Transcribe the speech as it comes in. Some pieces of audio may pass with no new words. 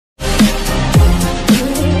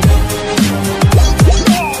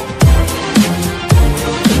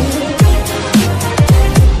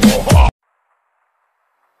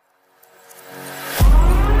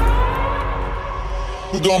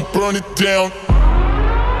gon' burn it down.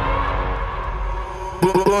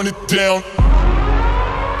 Burn it down.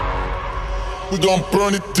 We gon'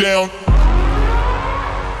 burn it down.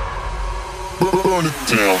 Burn it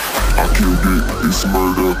down. I killed it, it's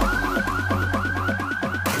murder.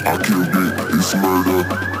 I killed it, it's murder.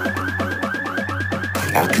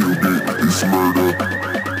 I killed it, it's murder.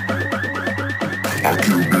 I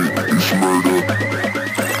killed it, it's murder.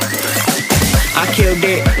 I killed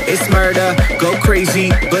it, it's murder, go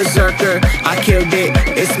crazy, berserker. I killed it,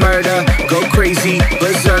 it's murder, go crazy,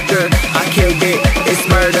 berserker. I killed it, it's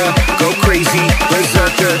murder, go crazy,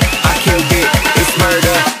 berserker. I killed it, it's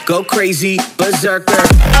murder, go crazy, berserker.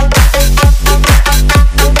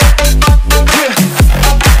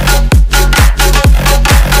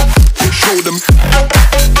 Show them.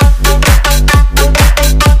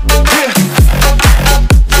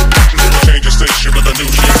 Change the station with a new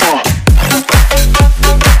shit.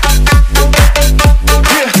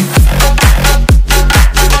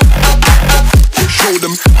 Show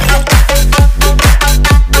them.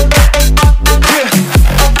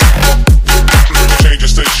 Change the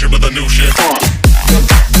station with a new shit.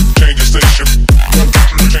 Change the station.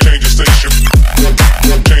 Change the station.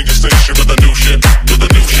 Change the station with a new shit. With a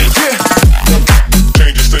new shit.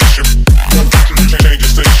 Change the station. Change the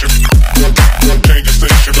station. Change the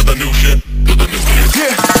station with a new shit. With a new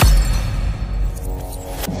shit.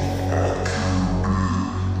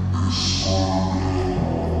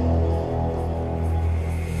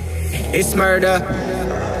 It's murder.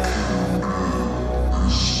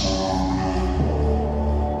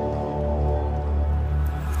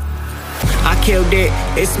 I killed it,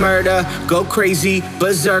 it's murder, go crazy,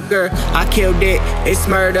 berserker. I killed it, it's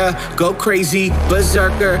murder, go crazy,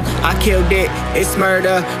 berserker. I killed it, it's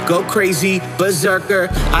murder, go crazy, berserker.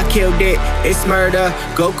 I killed it, it's murder,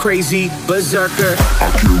 go crazy, berserker.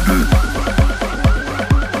 I killed it.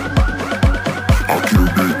 I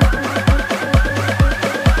killed it.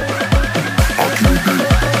 I killed it.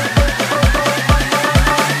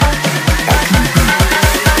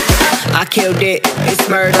 I killed it, it's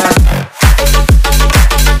murder.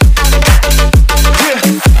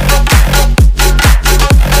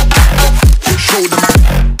 Show them.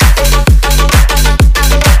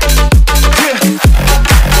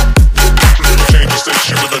 Change the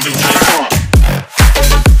station with a new shit.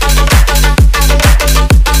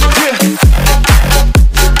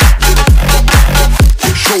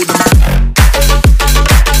 Show them.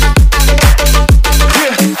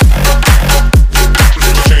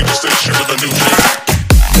 Change the station with a new shit.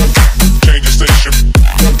 Change the station.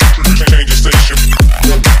 Change the station.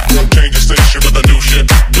 Change the station with a new shit.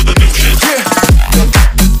 With a new shit.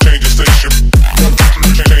 Change the station.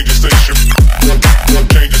 Change the station.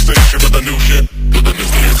 Change the station with a new shit. With a new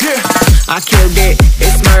shit. I killed it,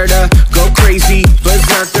 it's murder, go crazy,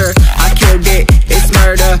 berserker. I killed it, it's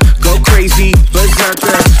murder, go crazy,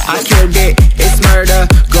 berserker. I killed it, it's murder,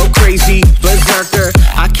 go crazy, berserker.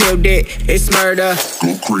 I killed it, it's murder.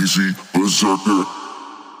 Go crazy, berserker.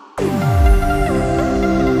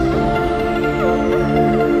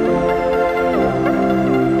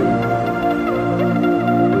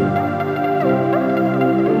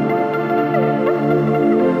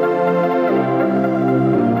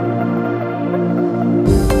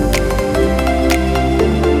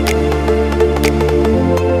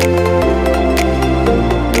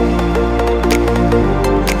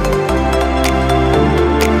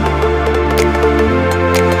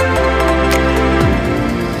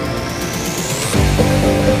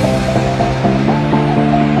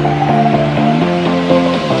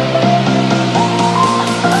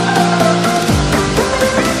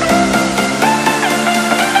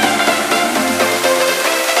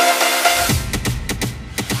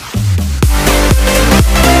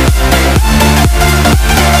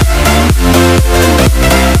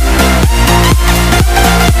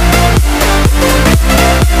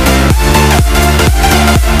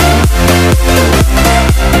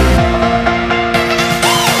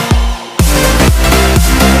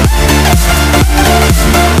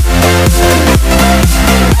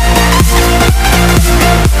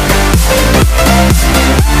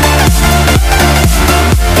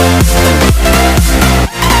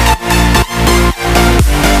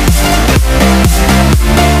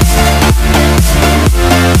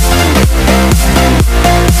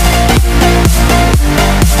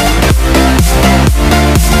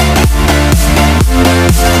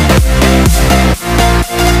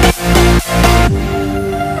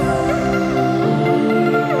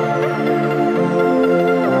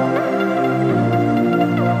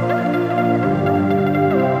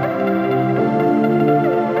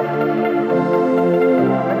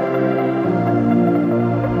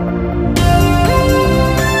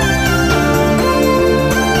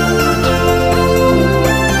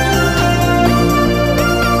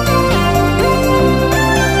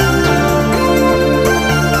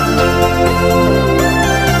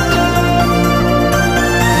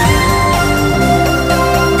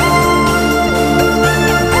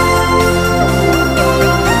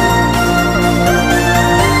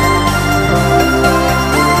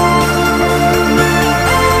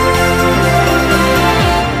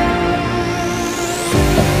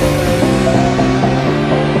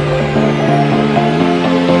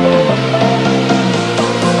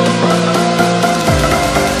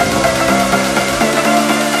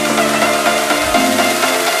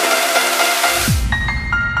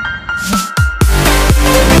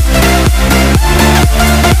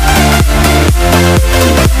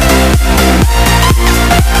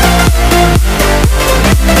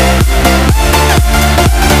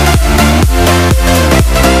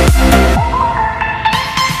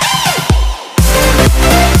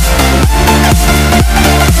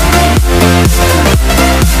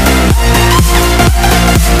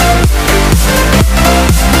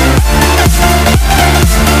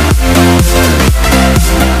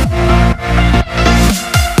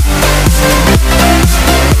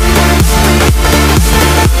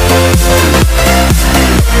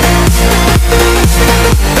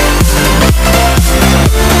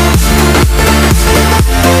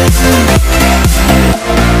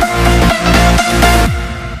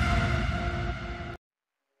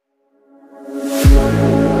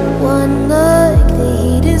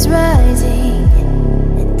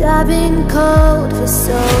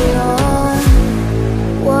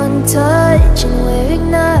 in touch and we're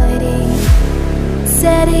igniting,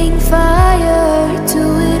 setting fire to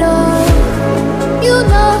it all. You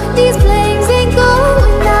know these flames ain't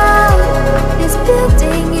going out. This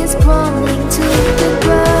building is crumbling